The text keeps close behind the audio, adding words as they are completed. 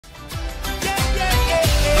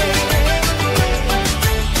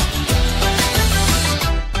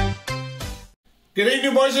Good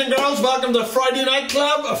evening, boys and girls. Welcome to Friday Night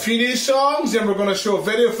Club. A few new songs, and we're going to show a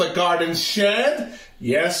video of the Garden Shed.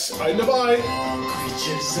 Yes, I know I.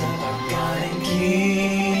 Creatures of our garden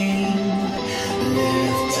king,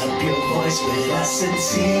 lift up your voice with us and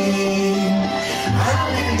sing.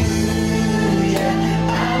 Hallelujah,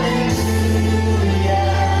 hallelujah.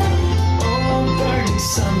 Oh, burning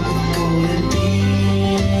sun with golden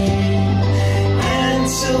beam, and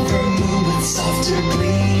silver moon with softer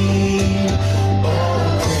gleam. Oh,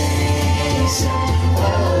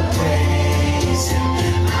 praise Him,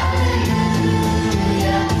 hallelujah,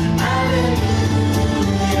 hallelujah,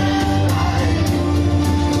 hallelujah.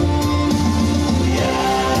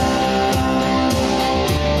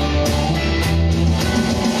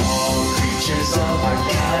 All creatures of our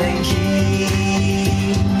God and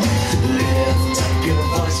King, lift up your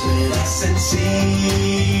voice with us and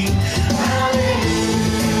sing. Hallelujah,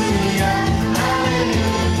 hallelujah.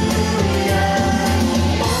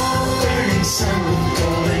 Sun with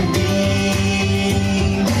golden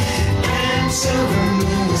beam, and silver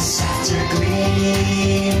moon with softer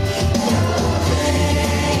gleam. Oh,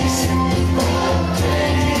 praise Him,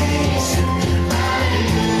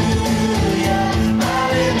 hallelujah,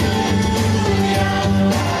 hallelujah,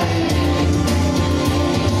 hallelujah.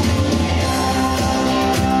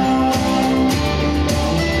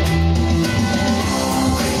 All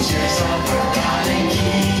creatures of our God and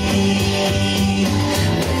King,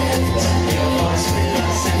 lift up your voice with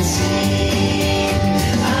us and sing.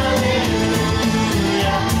 Hallelujah,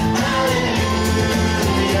 hallelujah.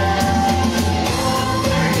 Oh,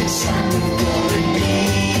 burning sun with golden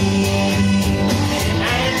beam,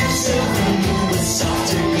 and silver moon with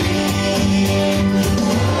softer gleam.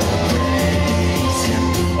 Oh, praise Him,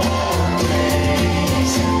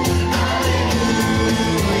 hallelujah,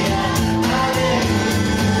 hallelujah,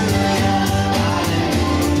 hallelujah.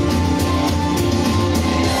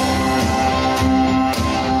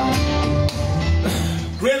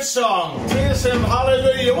 Great song. Praise Him.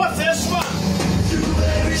 Hallelujah. What's this one? Through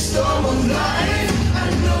every storm of life, I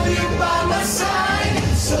know You're by my side,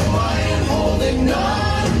 so I am holding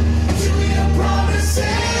on to Your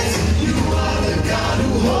promises. You are the God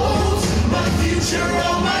who holds my future,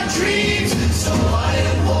 all my dreams, so I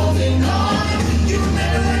am holding on. You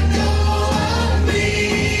never let go of me.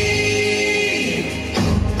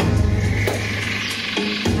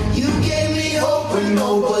 You gave me hope when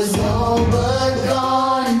hope was all but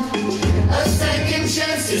gone. A second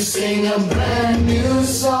chance to sing a brand new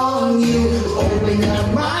song. You opened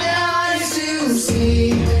up my eyes to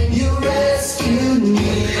see. You rescued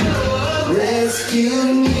me,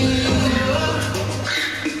 rescued me.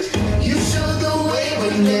 You showed the way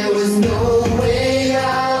when there was no way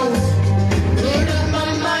out. Cleared up my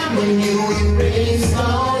mind when You erased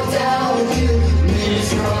all doubt. You made me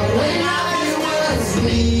strong when I was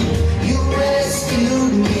weak. You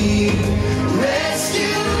rescued me,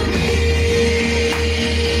 rescued me.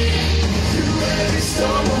 Through every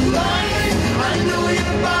storm of life, I know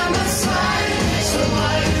You're by my side, so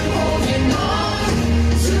I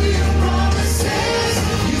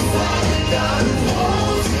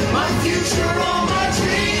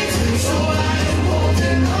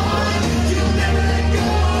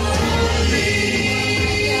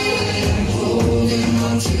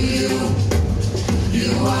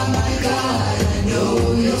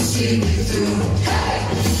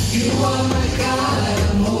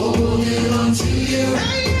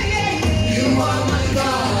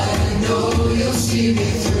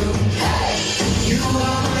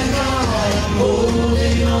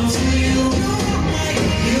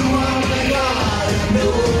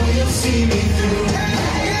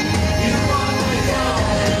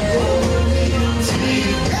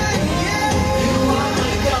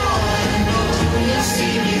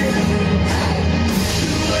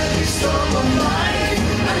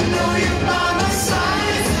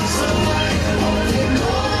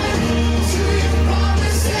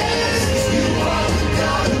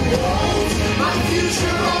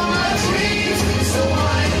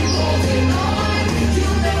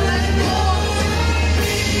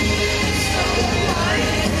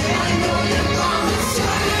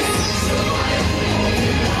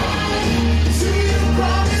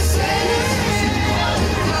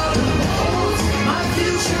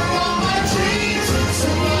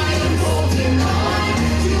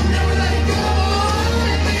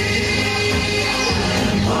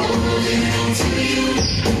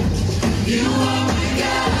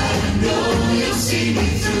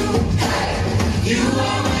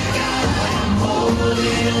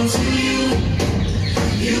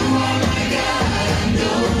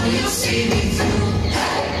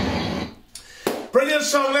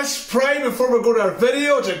before we go to our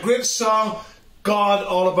video, it's a great song, God,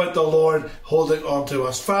 all about the Lord holding on to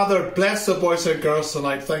us. Father, bless the boys and girls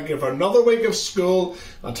tonight. Thank you for another week of school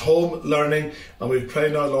and home learning. And we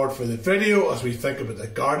pray now, Lord, for the video as we think about the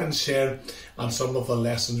garden shed and some of the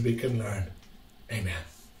lessons we can learn. Amen.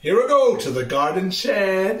 Here we go to the garden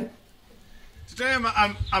shed. Today I'm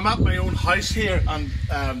at my own house here, and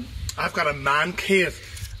I've got a man cave.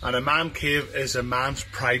 And a man cave is a man's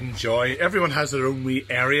pride and joy. Everyone has their own wee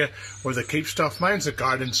area where they keep stuff. Mine's a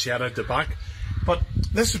garden shed out the back. But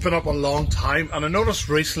this has been up a long time, and I noticed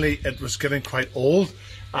recently it was getting quite old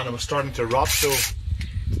and it was starting to rot, so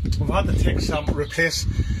we've had to take some, replace,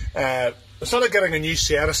 instead of getting a new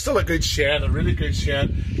shed, it's still a good shed, a really good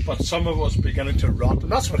shed, but some of it was beginning to rot,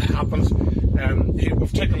 and that's what happens.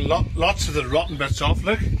 We've taken lots of the rotten bits off.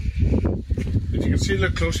 Look, if you can see,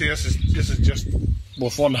 look closely, this is just,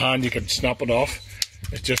 with one hand you can snap it off.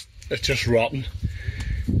 It's just rotten.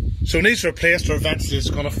 So it needs replaced, or eventually it's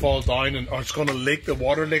going to fall down, or it's going to leak. The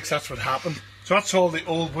water leaks. That's what happened. So that's all the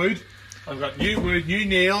old wood. I've got new wood, new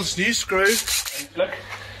nails, new screws. And look,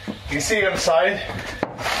 you can see inside.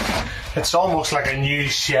 It's almost like a new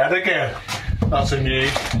shed again. That's a new.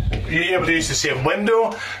 You're able to use the same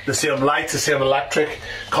window, the same lights, the same electric.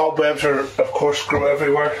 Cobwebs are, of course, grow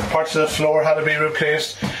everywhere. Parts of the floor had to be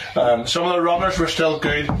replaced. Some of the runners were still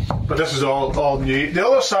good, but this is all new. The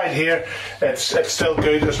other side here, it's still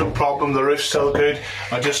good. There's no problem. The roof's still good.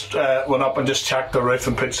 I just went up and just checked the roof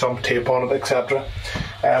and put some tape on it, etc.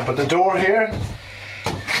 But the door here,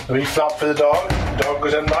 the wee flap for the dog. The dog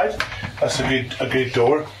goes in right. That's a good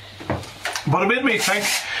door. But it made me think,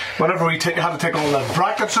 whenever we had to take all the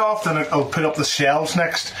brackets off, then I'll put up the shelves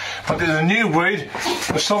next. But there's a new wood.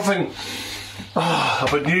 There's something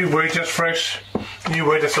about new wood, just fresh new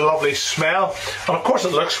wood. It's a lovely smell, and of course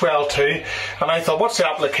it looks well too. And I thought, what's the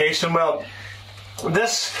application? Well,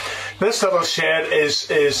 this little shed is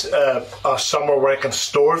somewhere where I can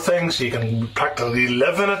store things. You can practically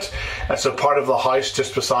live in it. It's a part of the house,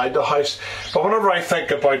 just beside the house. But whenever I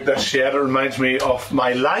think about this shed, it reminds me of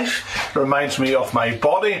my life, it reminds me of my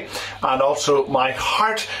body, and also my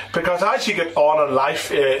heart. Because as you get on in life,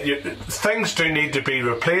 things do need to be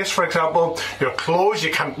replaced. For example, your clothes,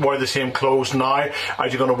 you can't wear the same clothes now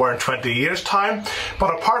as you're going to wear in 20 years' time.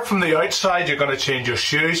 But apart from the outside, you're going to change your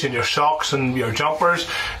shoes and your socks and your jumpers,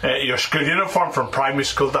 your school uniform from primary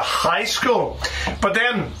school to high school. But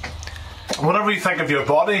then, whenever you think of your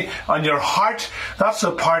body and your heart, that's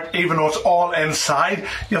the part, even though it's all inside,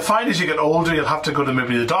 you'll find as you get older, you'll have to go to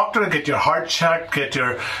maybe the doctor, get your heart checked, get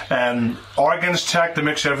your organs checked to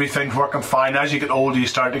make sure everything's working fine. As you get older, you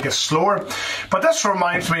start to get slower. But this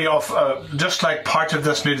reminds me of, just like parts of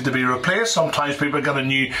this needed to be replaced, sometimes people get a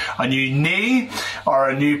new knee or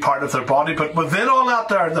a new part of their body. But within all that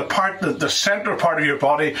there, the center part of your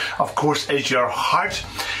body, of course, is your heart.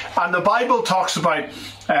 And the Bible talks about,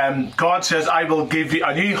 God says, I will give you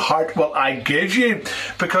a new heart will I give you.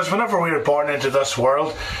 Because whenever we are born into this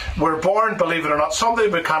world, we're born, believe it or not,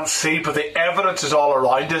 something we can't see, but the evidence is all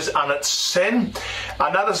around us, and it's sin.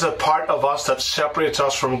 And that is the part of us that separates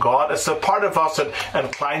us from God. It's the part of us that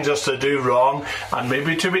inclines us to do wrong, and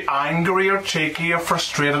maybe to be angry or cheeky or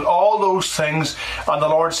frustrated, all those things. And the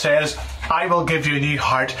Lord says, I will give you a new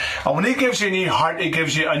heart. And when He gives you a new heart, He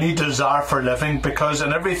gives you a new desire for living, because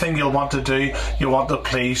in everything you'll want to do, you want to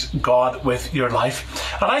please God with your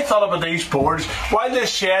life. And I thought about these boards. While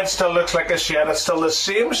this shed still looks like a shed, it's still the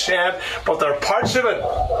same shed, but there are parts of it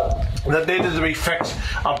that needed to be fixed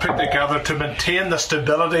and put together to maintain the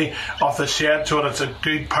stability of the shed, so that it's a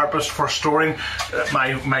good purpose for storing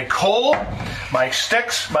my coal, my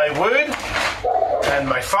sticks, my wood, and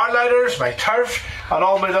my firelighters, my turf, and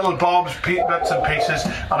all my little bobs, bits and pieces.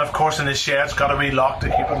 And of course in the shed it's got to be locked, to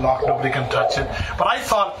keep it locked, nobody can touch it. But I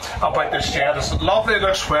thought about this shed, it's lovely, it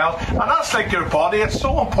looks well, and that's like your body. It's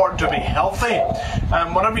so important to be healthy.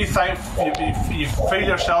 And whenever you think you feel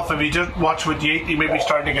yourself, if you just watch what you eat, you may be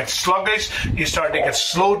starting to get sluggish, you start to get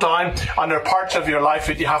slowed down, and there are parts of your life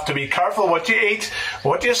that you have to be careful what you eat,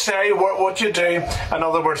 what you say, what you do. In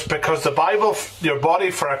other words, because the Bible, your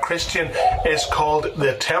body for a Christian is called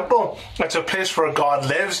the temple. It's a place where God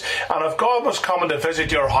lives. And if God was coming to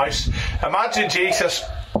visit your house, imagine Jesus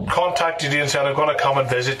contacted you and said, I'm going to come and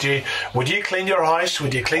visit you. Would you clean your house?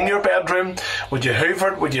 Would you clean your bedroom? Would you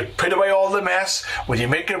hoover it? Would you put away all the mess? Would you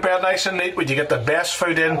make your bed nice and neat? Would you get the best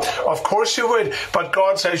food in? Of course you would. But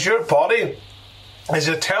God says your body Is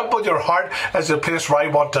your temple, your heart, is the place where I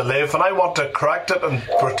want to live, and I want to correct it and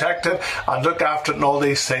protect it and look after it and all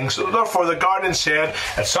these things. So therefore, the garden shed,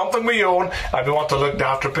 it's something we own and we want to look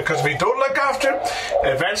after it, because if we don't look after it,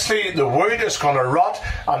 eventually the wood is going to rot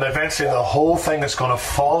and eventually the whole thing is going to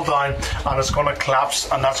fall down and it's going to collapse,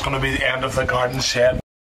 and that's going to be the end of the garden shed.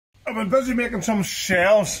 I've been busy making some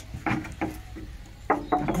shelves.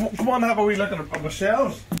 Come on, have a wee look at the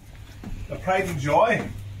shelves. The pride and joy.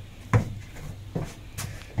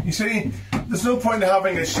 You see, there's no point in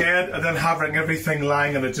having a shed and then having everything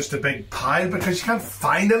lying in just a big pile, because you can't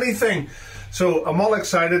find anything. So I'm all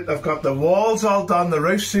excited. I've got the walls all done, the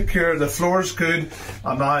roof's secure, the floor's good,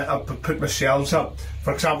 and now I've put my shelves up.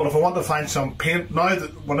 For example, if I want to find some paint, now that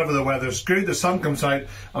whenever the weather's good, the sun comes out,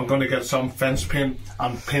 I'm going to get some fence paint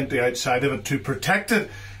and paint the outside of it to protect it.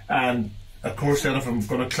 And of course, then if I'm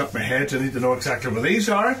going to clip my hedge, I need to know exactly where these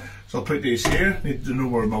are. So I'll put these here. I need to know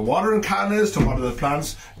where my watering can is to water the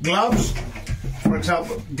plants. Gloves, for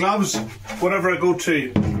example, gloves, whenever I go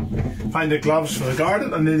to find the gloves for the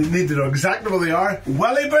garden, and I need to know exactly where they are.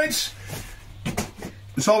 Welly boots.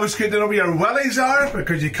 It's always good to know where your wellies are,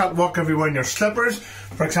 because you can't walk everywhere in your slippers.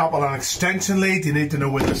 For example, an extension lead, you need to know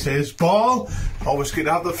where this is. Ball, always good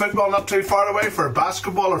to have the football not too far away for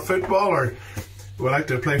basketball or football, or we like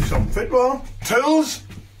to play some football. Tools.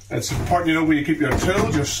 It's important you know where you keep your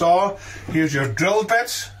tools, your saw. Here's your drill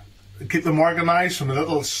bits. Keep them organised from the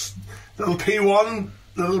little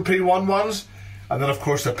P1 ones. And then of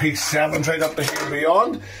course the P7s right up to here and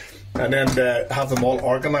beyond. And then have them all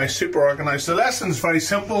organised, super organised. The lesson's very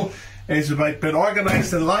simple. It's about being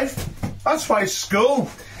organised in life. That's why school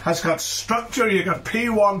has got structure. You've got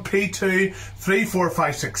P1, P2, 3, 4,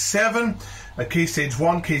 5, 6, 7. Key stage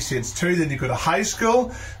 1, key stage 2, then you go to high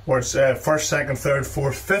school, where it's first, second, third,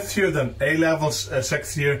 fourth, fifth year, then A levels,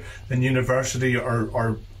 sixth year, then university,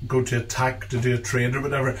 or go to TAC to do a trade or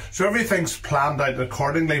whatever. So everything's planned out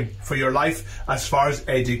accordingly for your life as far as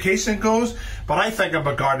education goes. But I think of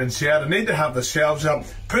a garden shed, I need to have the shelves up,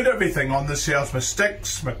 put everything on the shelves, my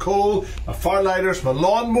sticks, my coal, my fire lighters, my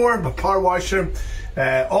lawnmower, my power washer,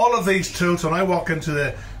 all of these tools. When I walk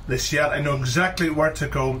into the shed, I know exactly where to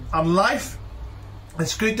go. And life,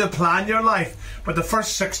 it's good to plan your life, but the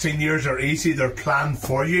first 16 years are easy, they're planned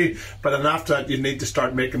for you. But then after that, you need to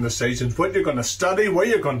start making decisions. What you're going to study, where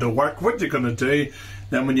you're going to work, what you're going to do.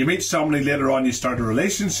 Then when you meet somebody later on, you start a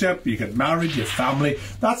relationship, you get married, you have family.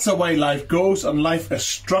 That's the way life goes, and life is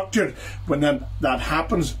structured when that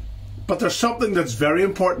happens. But there's something that's very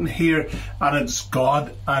important here, and it's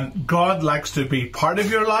God. And God likes to be part of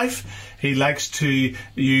your life. He likes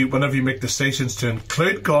whenever you make decisions, to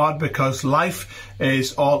include God, because life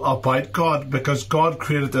is all about God, because God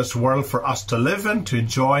created this world for us to live in, to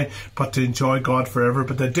enjoy, but to enjoy God forever.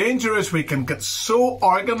 But the danger is we can get so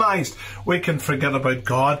organised, we can forget about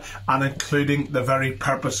God, and including the very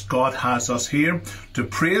purpose God has us here, to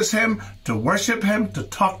praise Him, to worship Him, to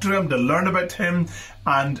talk to Him, to learn about Him,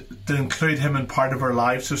 and to include Him in part of our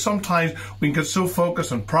lives. So sometimes we can get so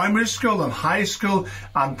focused on primary school and high school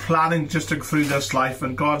and planning just to go through this life,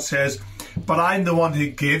 and God says, but I'm the one who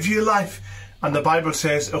gives you life. And the Bible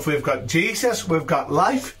says if we've got Jesus, we've got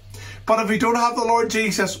life. But if we don't have the Lord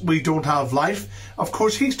Jesus, we don't have life. Of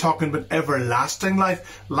course, He's talking about everlasting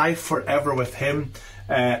life, life forever with Him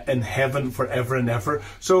in heaven forever and ever.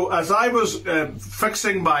 So as I was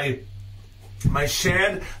fixing my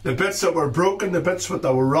shed, the bits that were broken, the bits that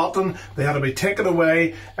were rotten, they had to be taken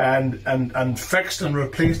away and fixed and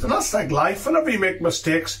replaced. And that's like life. Whenever you make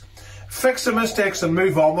mistakes, fix the mistakes and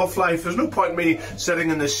move on with life. There's no point in me sitting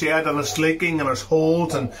in the shed and it's leaking and there's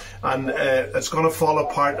holes and it's going to fall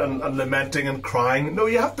apart and lamenting and crying. No,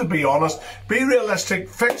 you have to be honest, be realistic,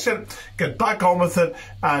 fix it, get back on with it,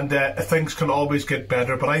 and things can always get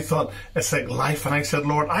better. But I thought, it's like life, and I said,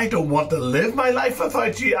 Lord, I don't want to live my life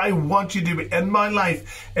without you. I want you to be in my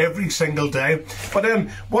life every single day. But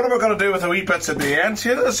then, what are we going to do with the wee bits at the end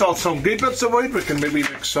here? There's all some good bits of wood. We can maybe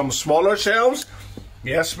make some smaller shelves.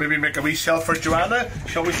 Yes, maybe make a wee shelf for Joanna.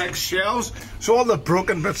 Shall we make shelves? So all the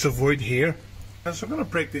broken bits of wood here. And so I'm going to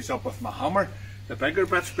break these up with my hammer. The bigger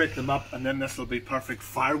bits, break them up, and then this will be perfect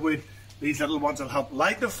firewood. These little ones will help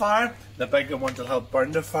light the fire. The bigger ones will help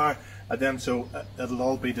burn the fire. And then so it'll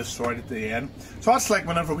all be destroyed at the end. So that's like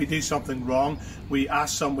whenever we do something wrong, we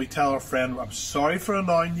tell our friend, I'm sorry for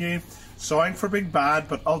annoying you. Sorry for being bad,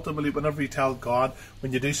 but ultimately whenever you tell God,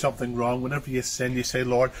 when you do something wrong, whenever you sin, you say,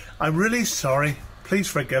 Lord, I'm really sorry. Please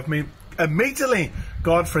forgive me. Immediately,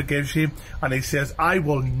 God forgives you, and He says, I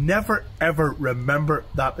will never ever remember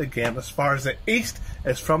that again. As far as the east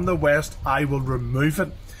is from the west, I will remove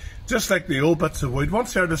it. Just like the old bits of wood,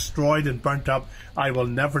 once they're destroyed and burnt up, I will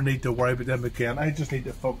never need to worry about them again. I just need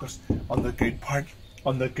to focus on the good part,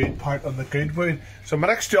 on the good part, on the good wood. So my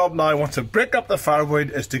next job now, once I break up the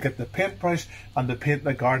firewood, is to get the paintbrush and to paint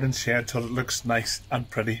the garden shed so it looks nice and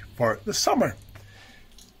pretty for the summer.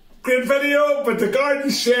 Great video, but the garden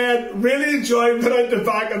shed, really enjoyed being out the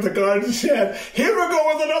back of the garden shed. Here we go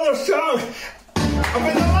with another song. I'm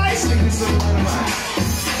in the lights.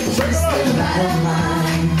 Check it out.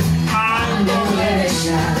 I'm gonna let it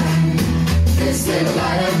shine. This little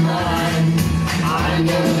light of mine. I'm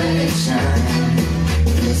gonna let it shine.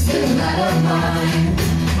 This little light of mine.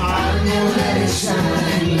 I'm gonna let it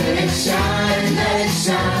shine. Let it shine. Let it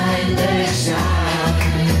shine. Let it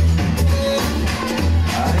shine.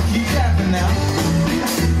 Keep tapping now.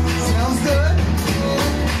 Sounds good.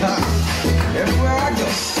 Everywhere I go.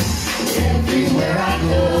 Everywhere I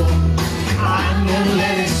go, I'm gonna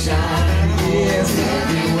let it shine. Yes.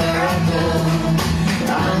 Everywhere I go,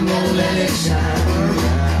 I'm gonna let it shine.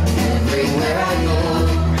 Everywhere I go,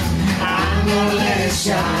 I'm gonna let it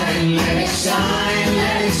shine. Let it shine,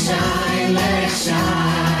 let it shine, let it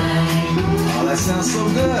shine. Oh, that sounds so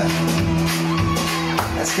good.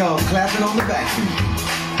 That's called clapping on the vacuum.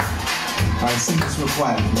 All right, sing this real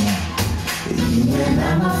quiet for now. Even when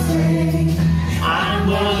I'm afraid, I'm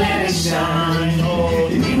gonna let it shine. Oh,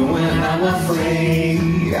 even when I'm afraid,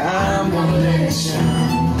 I'm gonna let it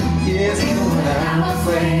shine. Yes, Even when I'm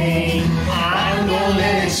afraid, I'm gonna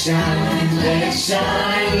let it shine. Let it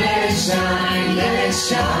shine, let it shine, let it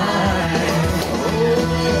shine. Oh,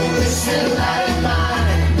 this little light of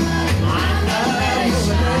mine, I'm gonna let it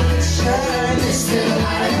shine. This little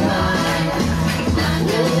light of mine, I'm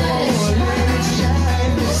gonna let it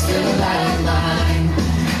shine. This little light of mine,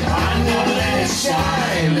 I'm gonna let it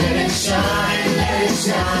shine. Let it shine, let it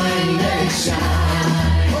shine, let it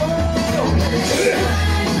shine. Oh, let it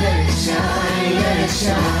shine, let it shine, let it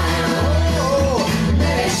shine. Oh,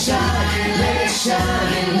 let it shine, let it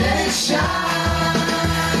shine, let it shine.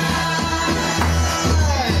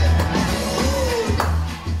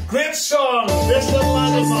 Great song, This Little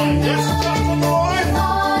Light of Mine. Yes, Dr. Boy.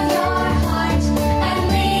 All your heart and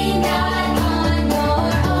lean not on your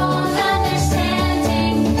own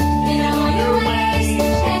understanding. In all your ways,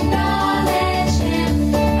 acknowledge Him,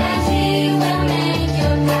 and He will make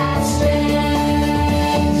your path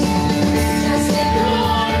straight. Trust in the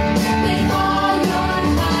Lord with all your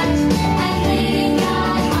heart and lean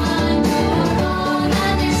not on your own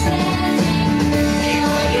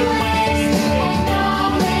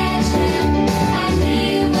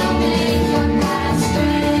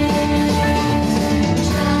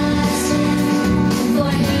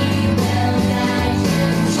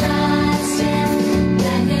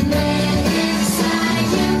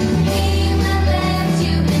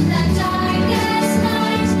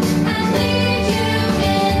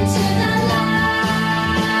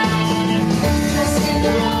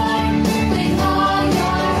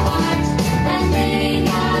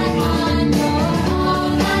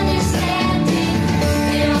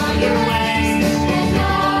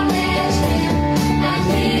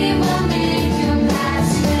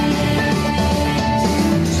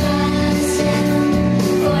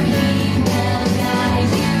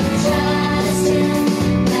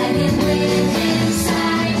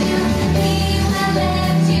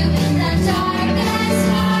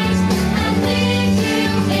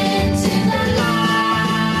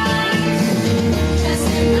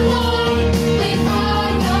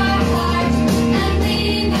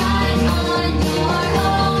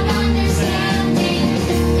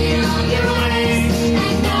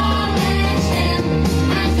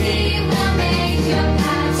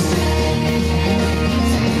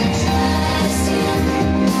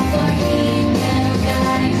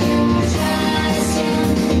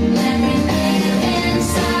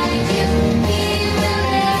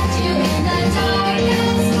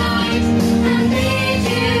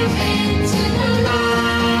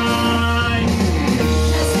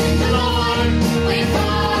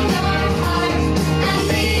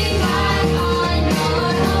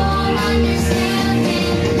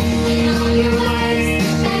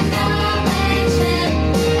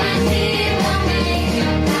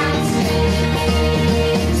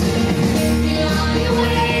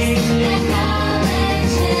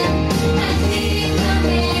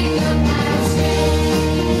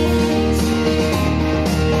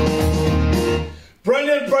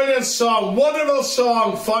a wonderful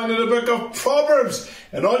song found in the book of Proverbs.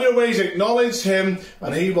 In all your ways acknowledge him,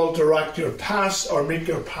 and he will direct your paths, or make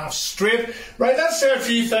your paths straight. Right, let's say a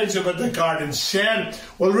few things about the garden shed.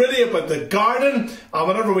 Well, really about the garden, and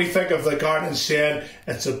whenever we think of the garden shed,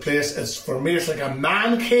 it's a place, for me, it's like a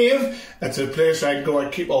man cave. It's a place I can go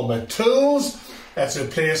and keep all my tools. It's a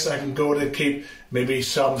place I can go to keep maybe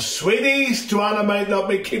some sweeties. Joanna might not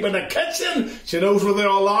be keeping a kitchen. She knows where they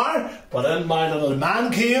all are. But in my little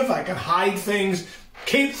man cave, I can hide things,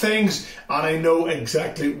 keep things, and I know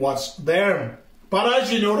exactly what's there. But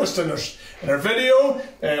as you noticed in our video,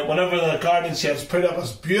 whenever the garden shed's put up,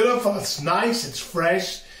 it's beautiful, it's nice, it's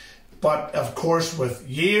fresh. But of course, with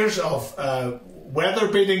years of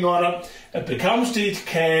weather beating on it, it becomes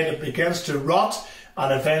decayed, it begins to rot,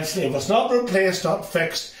 and eventually, if it's not replaced, not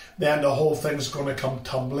fixed, then the whole thing's going to come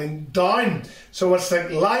tumbling down. So it's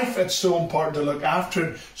like life, it's so important to look after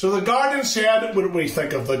it. So the garden shed, when we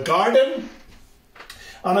think of the garden,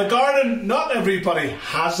 and a garden, not everybody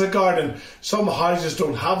has a garden. Some houses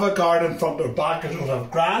don't have a garden, front or back, and don't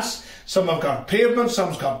have grass. Some have got pavement,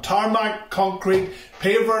 some's got tarmac, concrete,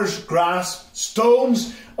 pavers, grass,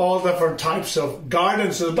 stones, all different types of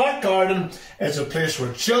gardens. So the back garden is a place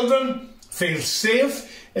where children feel safe.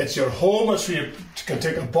 It's your home. It's where you can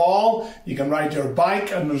take a ball, you can ride your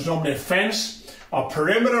bike, and there's normally a fence, a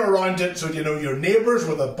perimeter around it, so you know your neighbours,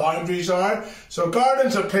 where the boundaries are. So a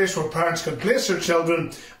garden's a place where parents can place their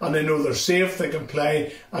children, and they know they're safe, they can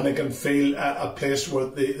play, and they can feel a place where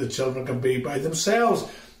the children can be by themselves.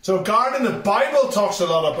 So garden, the Bible talks a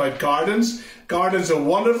lot about gardens. Garden's a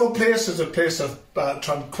wonderful place. It's a place of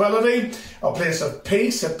tranquility, a place of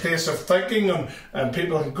peace, a place of thinking, and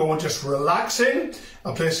people can go and just relaxing,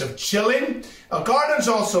 a place of chilling. A garden's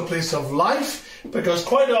also a place of life, because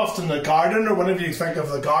quite often the garden, or whenever you think of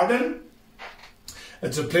the garden,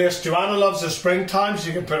 it's a place. Joanna loves the springtime.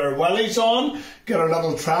 She can put her wellies on, get her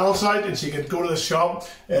little trowels out, and she can go to the shop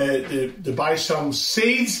to buy some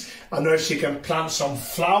seeds, and there she can plant some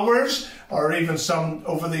flowers, or even some,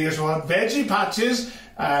 over the years, we'll have veggie patches.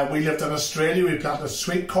 We lived in Australia, we planted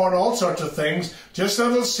sweet corn, all sorts of things. Just a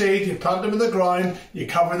little seed, you plant them in the ground, you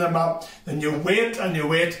cover them up, then you wait and you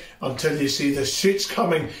wait until you see the shoots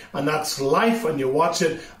coming, and that's life when you watch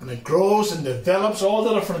it, and it grows and develops, all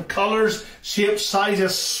the different colours, shapes,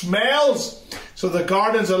 sizes, smells. So the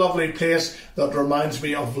garden's a lovely place that reminds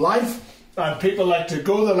me of life, and people like to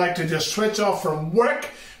go, they like to just switch off from work,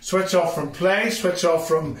 switch off from play, switch off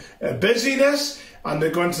from busyness, and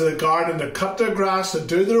they go into the garden to cut their grass, to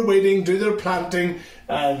do their weeding, do their planting,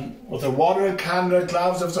 with a watering can, their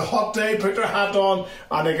gloves. If it's a hot day, put their hat on,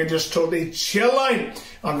 and they can just totally chill out.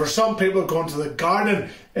 And for some people, going to the garden,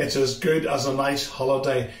 it's as good as a nice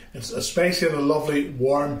holiday. It's especially on a lovely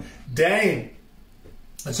warm day.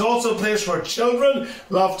 It's also a place where children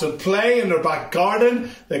love to play in their back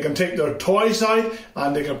garden. They can take their toys out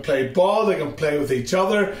and they can play ball, they can play with each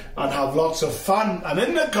other and have lots of fun. And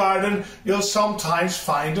in the garden, you'll sometimes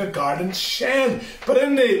find a garden shed. But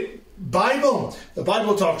in the Bible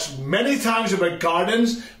talks many times about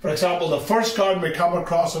gardens. For example, the first garden we come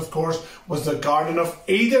across, of course, was the Garden of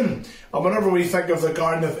Eden. And whenever we think of the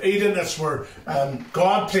Garden of Eden, it's where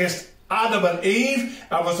God placed Adam and Eve.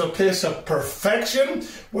 It was a place of perfection,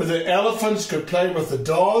 where the elephants could play with the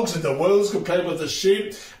dogs, and the wolves could play with the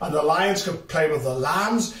sheep, and the lions could play with the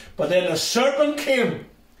lambs. But then a serpent came,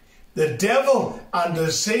 the devil, and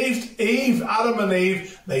deceived Eve, Adam and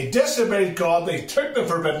Eve. They disobeyed God. They took the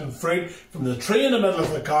forbidden fruit from the tree in the middle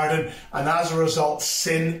of the garden, and as a result,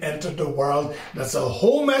 sin entered the world. That's the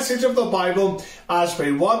whole message of the Bible. As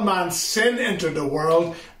by one man, sin entered the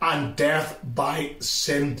world, and death by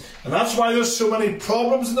sin. And that's why there's so many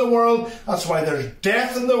problems in the world. That's why there's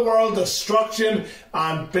death in the world, destruction,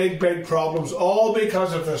 and big, big problems, all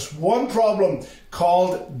because of this one problem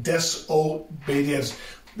called disobedience.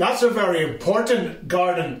 That's a very important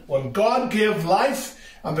garden. When God gave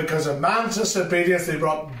life, and because of man's disobedience, they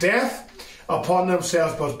brought death upon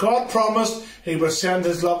themselves. But God promised he would send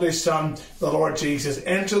his lovely Son, the Lord Jesus,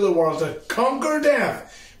 into the world to conquer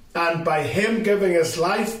death. And by him giving us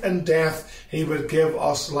life and death, he would give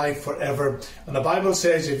us life forever. And the Bible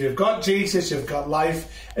says if you've got Jesus, you've got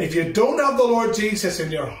life. If you don't have the Lord Jesus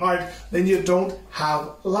in your heart, then you don't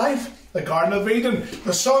have life. The Garden of Eden,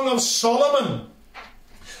 the Song of Solomon.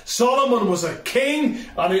 Solomon was a king,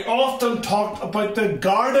 and he often talked about the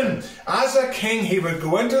garden. As a king, he would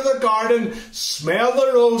go into the garden, smell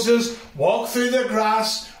the roses, walk through the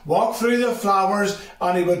grass, walk through the flowers,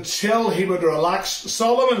 and he would chill, he would relax.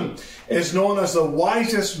 Solomon is known as the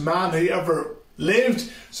wisest man who ever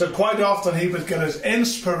lived, so quite often he would get his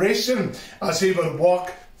inspiration as he would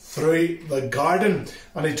walk through the garden.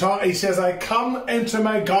 And he says, I come into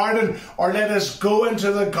my garden, or let us go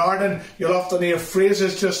into the garden. You'll often hear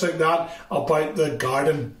phrases just like that about the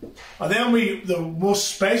garden. And then the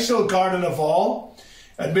most special garden of all,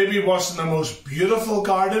 and maybe it wasn't the most beautiful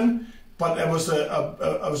garden, but it was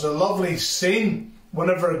a lovely scene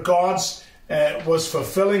whenever God was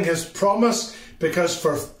fulfilling his promise, because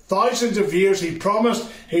for thousands of years he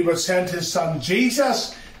promised he would send his son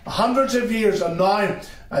Jesus, hundreds of years, and now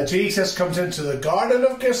Jesus comes into the Garden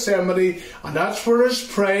of Gethsemane, and that's where he's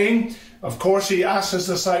praying. Of course, he asked his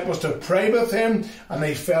disciples to pray with him, and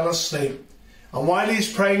they fell asleep. And while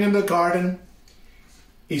he's praying in the garden,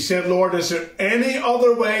 he said, Lord, is there any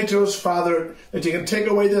other way to his Father that you can take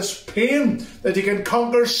away this pain, that you can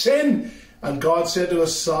conquer sin? And God said to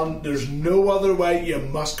his son, there's no other way, you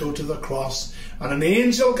must go to the cross. And an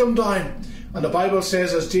angel came down, and the Bible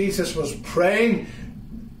says as Jesus was praying,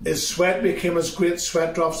 his sweat became as great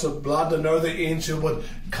sweat drops of blood, and now the angel would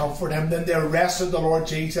comfort him. Then they arrested the Lord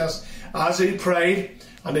Jesus as he prayed,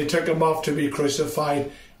 and they took him off to be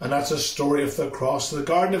crucified. And that's a story of the cross. The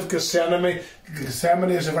Garden of Gethsemane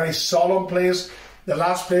is a very solemn place, the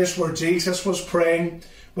last place where Jesus was praying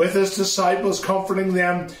with his disciples, comforting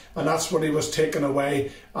them, and that's when he was taken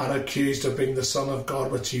away and accused of being the Son of God,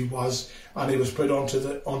 which he was, and he was put onto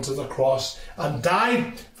the cross and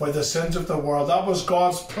died for the sins of the world. That was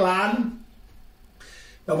God's plan.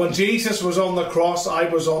 Now when Jesus was on the cross, I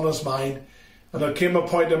was on his mind, and there came a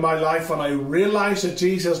point in my life when I realised that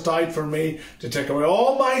Jesus died for me to take away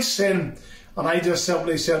all my sin. And I just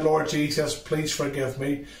simply said, Lord Jesus, please forgive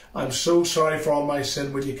me. I'm so sorry for all my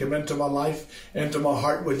sin. Will you come into my life, into my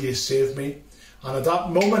heart? Will you save me? And at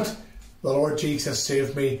that moment, the Lord Jesus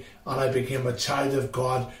saved me, and I became a child of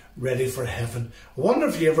God, ready for heaven. I wonder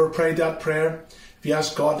if you ever prayed that prayer. If you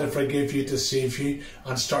ask God to forgive you, to save you,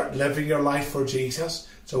 and start living your life for Jesus.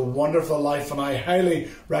 It's a wonderful life, and I highly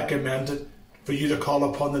recommend it for you to call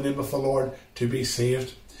upon the name of the Lord to be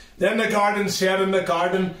saved. Then the garden said in the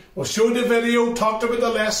garden, we'll show the video, talked about the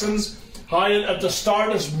lessons, how at the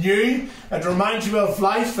start is new. It reminds you of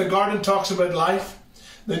life. The garden talks about life.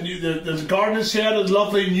 The garden shed is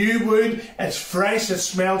lovely new wood. It's fresh, it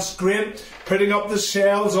smells great. Putting up the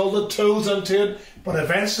shelves, all the tools into it. But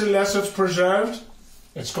eventually, unless it's preserved,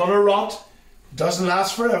 it's going to rot. It doesn't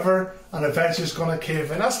last forever, and eventually it's going to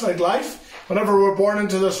cave in. That's like life. Whenever we're born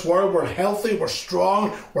into this world, we're healthy, we're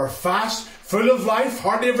strong, we're fast, full of life,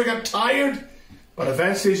 hardly ever get tired. But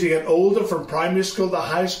eventually, as you get older, from primary school to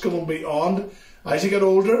high school and beyond, as you get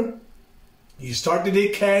older, you start to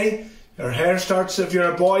decay. Your hair starts, if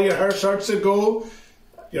you're a boy, your hair starts to go.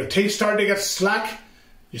 Your teeth start to get slack.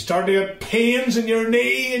 You start to get pains in your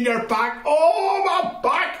knee and your back. Oh, my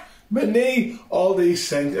back, my knee, all these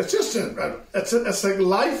things. It's just, it's like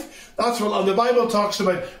life. That's what, and the Bible talks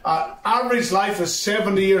about, average life is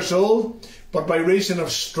 70 years old. But by reason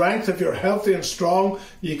of strength, if you're healthy and strong,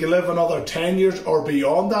 you can live another 10 years or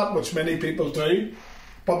beyond that, which many people do.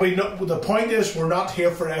 But the point is, we're not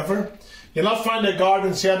here forever. You'll not find a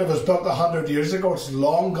garden shed that was built 100 years ago. It's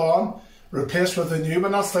long gone, replaced with a new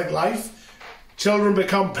one. That's like life. Children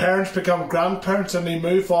become parents, become grandparents, and they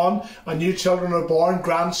move on. And new children are born,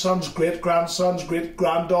 grandsons, great-grandsons,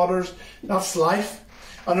 great-granddaughters. That's life.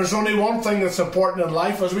 And there's only one thing that's important in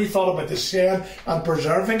life. As we thought about the shed and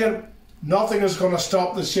preserving it, nothing is going to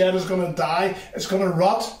stop. The shed is going to die. It's going to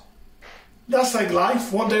rot. That's like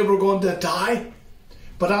life. One day we're going to die.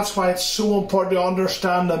 But that's why it's so important to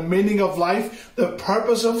understand the meaning of life, the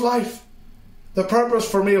purpose of life. The purpose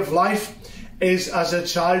for me of life is, as a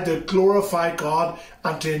child, to glorify God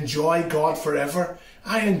and to enjoy God forever.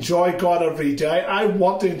 I enjoy God every day. I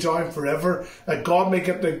want to enjoy Him forever. That God may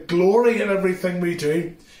get the glory in everything we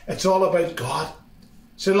do. It's all about God.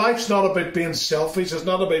 So life's not about being selfish. It's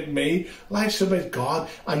not about me. Life's about God,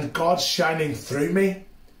 and God's shining through me.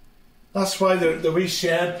 That's why the wee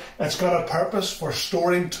shed, it's got a purpose for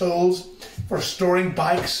storing tools, for storing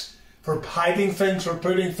bikes, for hiding things, for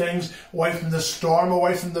putting things away from the storm,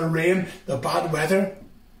 away from the rain, the bad weather.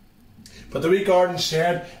 But the wee garden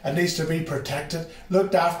shed, it needs to be protected,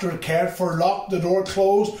 looked after, cared for, locked, the door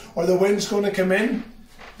closed, or the wind's going to come in.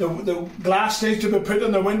 The glass needs to be put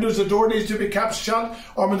in the windows, the door needs to be kept shut,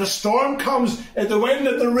 or when the storm comes, the wind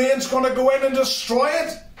and the rain's going to go in and destroy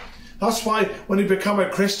it. That's why when you become a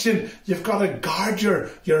Christian, you've got to guard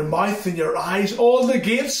your mouth and your eyes, all the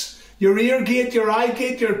gates, your ear gate, your eye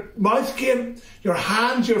gate, your mouth gate, your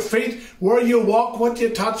hands, your feet, where you walk, what you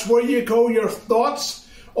touch, where you go, your thoughts.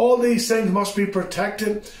 All these things must be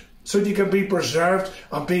protected so you can be preserved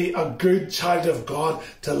and be a good child of God,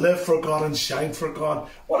 to live for God and shine for God.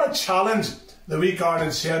 What a challenge the wee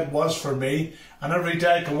garden shed was for me. And every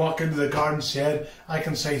day I can walk into the garden shed, I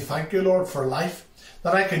can say, thank you, Lord, for life.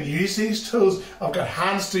 That I can use these tools. I've got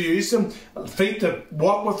hands to use them, feet to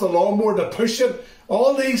walk with the lawnmower, to push it.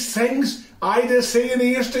 All these things, eye to see and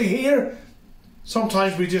ears to hear.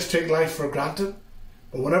 Sometimes we just take life for granted.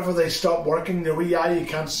 But whenever they stop working, your wee eye you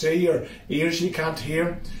can't see, your ears you can't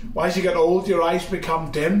hear. Well, as you get old, your eyes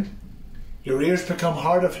become dim. Your ears become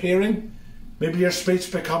hard of hearing. Maybe your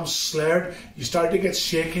speech becomes slurred. You start to get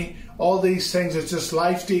shaky. All these things, it's just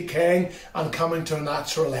life decaying and coming to a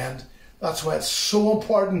natural end. That's why it's so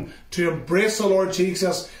important to embrace the Lord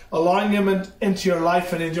Jesus, allowing Him into your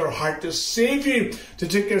life and into your heart to save you, to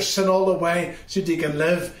take your sin all the way so that you can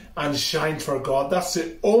live and shine for God. That's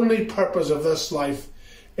the only purpose of this life,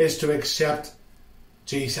 is to accept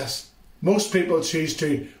Jesus. Most people choose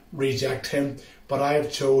to reject Him, but I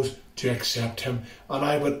have chose to accept Him. And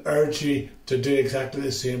I would urge you to do exactly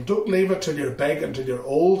the same. Don't leave it till you're big and till you're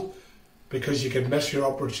old, because you could miss your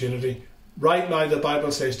opportunity. Right now the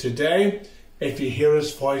Bible says today, if you hear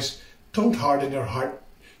His voice, don't harden your heart.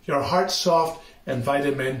 Your heart's soft, invite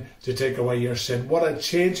Him in to take away your sin. What a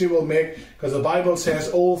change He will make, because the Bible says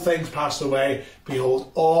old things pass away. Behold,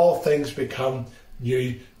 all things become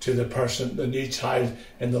new to the person, the new child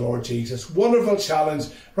in the Lord Jesus. Wonderful challenge.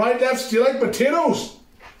 Right, Devs, do you like potatoes?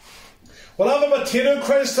 We'll have a potato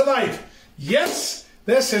quiz tonight. Yes!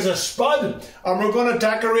 This is a spud, and we're going to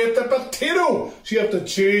decorate the potato. So you have to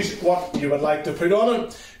choose what you would like to put on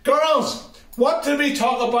it. Girls, what did we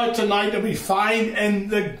talk about tonight that we find in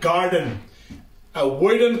the garden? A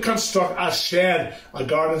wooden construct, a shed, a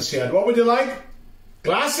garden shed. What would you like?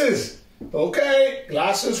 Glasses. Okay,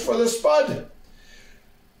 glasses for the spud.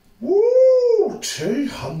 Woo,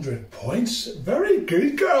 200 points. Very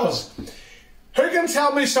good, girls. Who can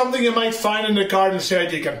tell me something you might find in the garden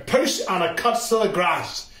shed you can push and it cuts to the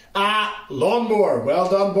grass? Lawnmower. Well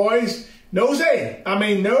done, boys. Nosy.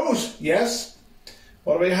 Nose. Yes.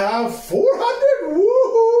 What do we have? 400.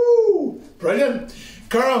 Woohoo! Brilliant.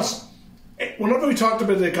 Girls, whenever we talked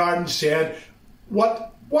about the garden shed,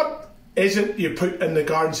 what is it you put in the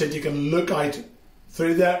garden shed you can look out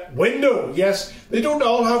through that window? Yes, they don't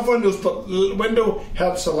all have windows, but the window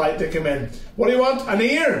helps the light to come in. What do you want? An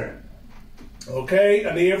ear. Okay,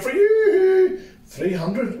 an ear for you.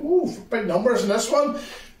 300. Ooh, big numbers in this one.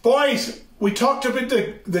 Boys, we talked about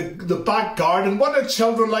the back garden. What do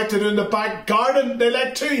children like to do in the back garden? They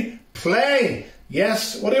like to play.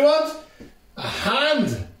 Yes, what do you want? A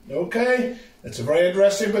hand. Okay, it's a very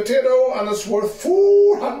interesting potato and it's worth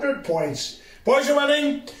 400 points. Boys are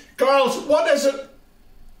winning. Girls, what is it?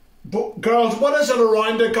 Girls, what is it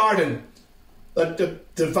around the garden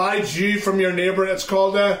that divides you from your neighbour? It's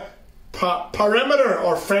called a perimeter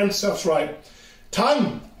or fence. That's right.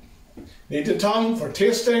 Tongue. Need the tongue for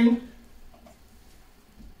tasting,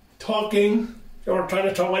 talking. You're trying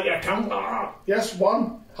to talk with your tongue. Yes,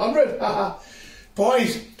 100.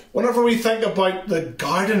 Boys, whenever we think about the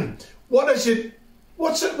garden, what is it?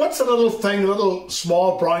 What's a little thing, a little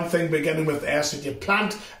small brown thing beginning with S that you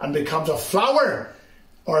plant and becomes a flower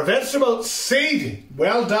or a vegetable? Seed.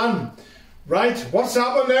 Well done. Right, what's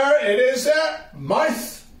happened there? It is a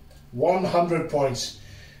mouth. 100 points.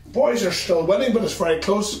 Boys are still winning, but it's very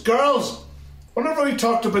close. Girls, whenever we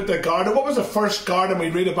talked about the garden, what was the first garden we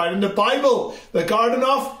read about in the Bible? The Garden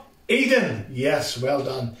of Eden. Yes, well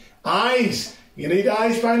done. Eyes. You need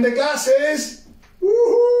eyes behind the glasses.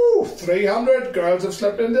 Woohoo! 300. Girls have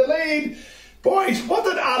slipped into the lead. Boys, what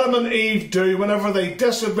did Adam and Eve do whenever they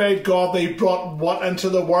disobeyed God? They brought what into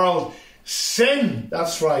the world? Sin.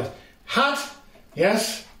 That's right. Hat.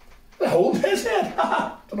 Yes. The whole his head.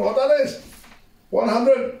 Don't know what that is.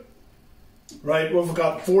 100. Right, we've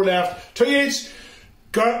got 4 left. 2 each.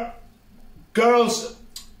 Girls,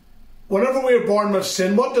 whenever we were born with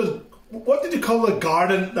sin, what did you call the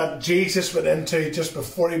garden that Jesus went into just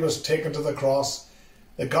before He was taken to the cross?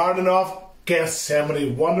 The Garden of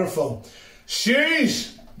Gethsemane. Wonderful.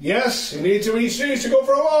 Shoes. Yes, you need to wear shoes to go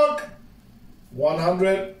for a walk.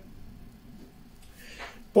 100.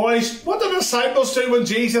 Boys, what did the disciples do when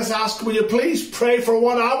Jesus asked, will you please pray for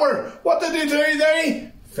 1 hour? What did they do? They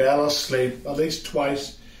fell asleep, at least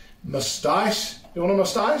twice. Moustache. You want a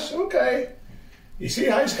moustache? Okay. You see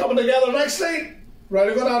how it's coming together nicely? Right,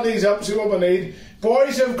 I'm going to add these up, see what we need.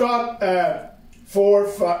 Boys have got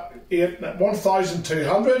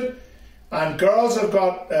 1,200. And girls have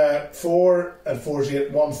got 4 and 4 is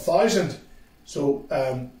 8, 1,000.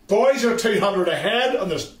 So boys are 200 ahead, and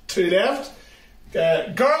there's 2 left.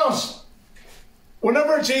 Girls,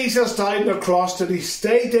 whenever Jesus died on the cross, did He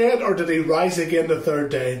stay dead or did He rise again the 3rd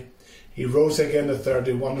day? He rose again the 3rd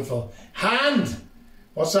day. Wonderful. Hand.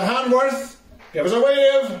 What's a hand worth? Give us a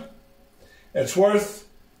wave. It's worth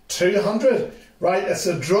 200. Right, it's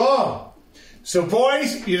a draw. So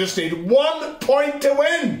boys, you just need 1 point to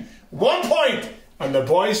win. 1 point, and the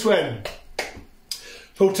boys win.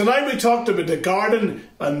 So tonight we talked about the garden,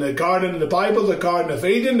 and the garden in the Bible, the Garden of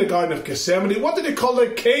Eden, the Garden of Gethsemane. What did he call the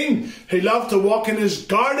king who loved to walk in his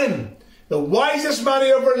garden? The wisest man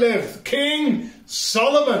who ever lived, King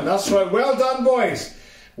Solomon. That's right, well done boys.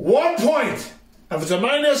 1 point. If it's a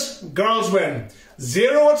minus, girls win.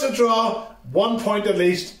 0, it's a draw. 1 point at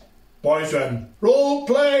least, boys win. Role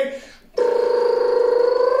play.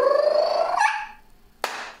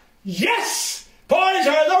 Yes! Boys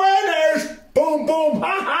are the winners! Boom, boom.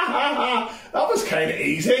 Ha, ha, ha, ha. That was kind of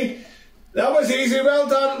easy. That was easy. Well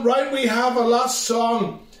done. Right, we have a last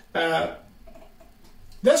song.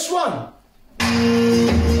 This one.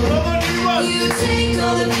 Another new one. You take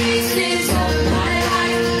all the pieces of my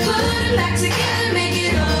life, put them back together, make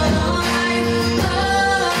it all alright. Oh,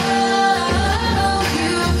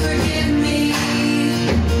 you forgive me.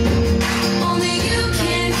 Only you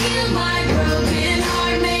can heal my broken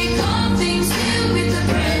heart, make all things new with a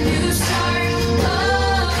brand new start.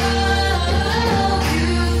 Oh,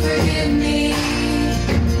 you forgive me.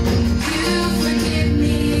 You forgive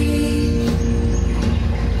me.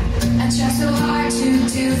 I try so hard to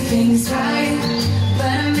do things right, but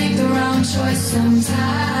I make the wrong choice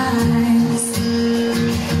sometimes.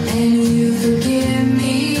 And you forgive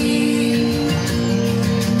me.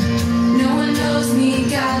 No one knows me,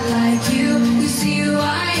 God, like you. You see who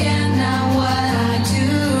I am, not what I do.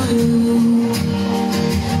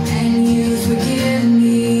 And you forgive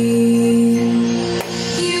me.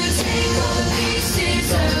 You take all the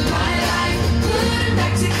pieces of my life, put them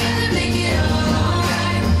back together, make it all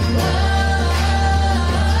alright. Oh,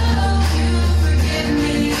 you forgive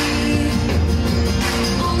me.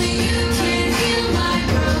 Only you can heal my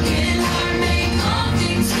broken heart, make all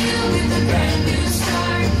things new with a brand new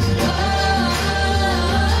start. Oh,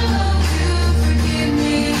 you forgive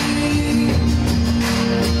me.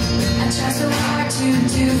 I try so hard to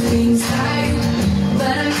do things right,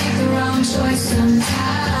 but I make the wrong choice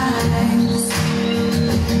sometimes.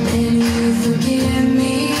 And you forgive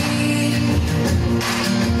me.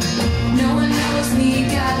 No one knows me,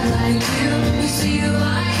 God, like you. You see who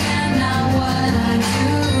I am, not what I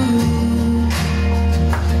do.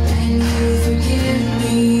 And you forgive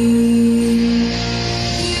me.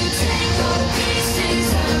 You take all the pieces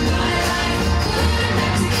of my life, put them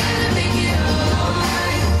back together, make it all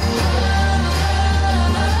alright.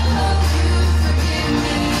 Oh, you forgive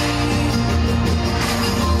me.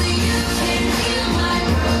 Only you can heal my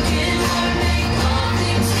broken heart, make all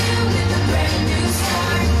things new with a brand new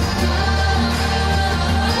start. Oh,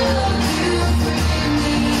 you forgive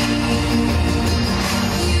me.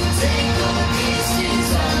 You take all the pieces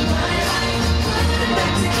of my life, put them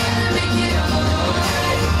back together, make it all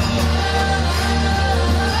alright.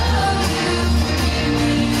 Oh, you forgive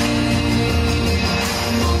me.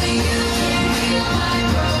 Only you can heal my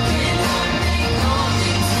broken heart, make all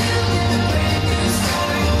things new with a brand new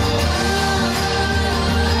start.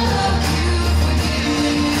 Oh, you forgive me.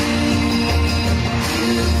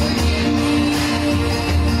 You forgive me.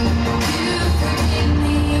 You forgive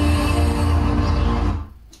me.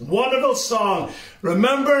 Wonderful song.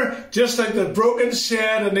 Remember, just like the broken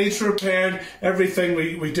shed and needs repaired, everything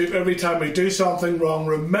we do, every time we do something wrong,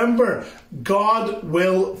 remember, God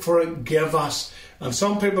will forgive us. And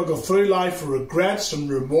some people go through life with regrets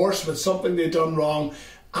and remorse with something they've done wrong.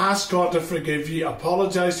 Ask God to forgive you,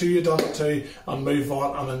 apologise to who you've done it to, and move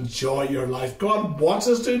on and enjoy your life. God wants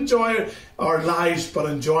us to enjoy our lives, but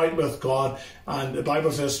enjoy it with God. And the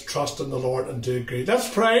Bible says, trust in the Lord and do good. Let's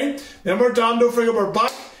pray. Then we're done. Don't forget we're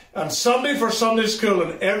back on Sunday for Sunday school,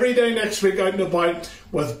 and every day next week out and about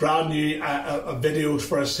with brand new videos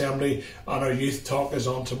for assembly, and our youth talk is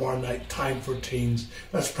on tomorrow night, Time for Teens.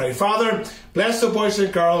 Let's pray. Father, bless the boys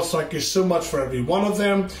and girls. Thank you so much for every one of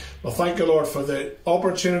them. Well, thank you, Lord, for the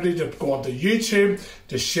opportunity to go onto YouTube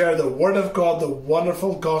to share the Word of God, the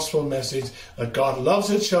wonderful gospel message that God loves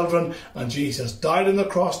His children and Jesus died on the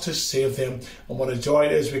cross to save them. And what a joy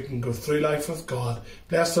it is we can go through life with God.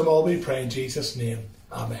 Bless them all, we pray in Jesus' name.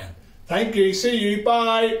 Amen. Thank you. See you.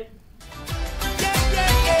 Bye.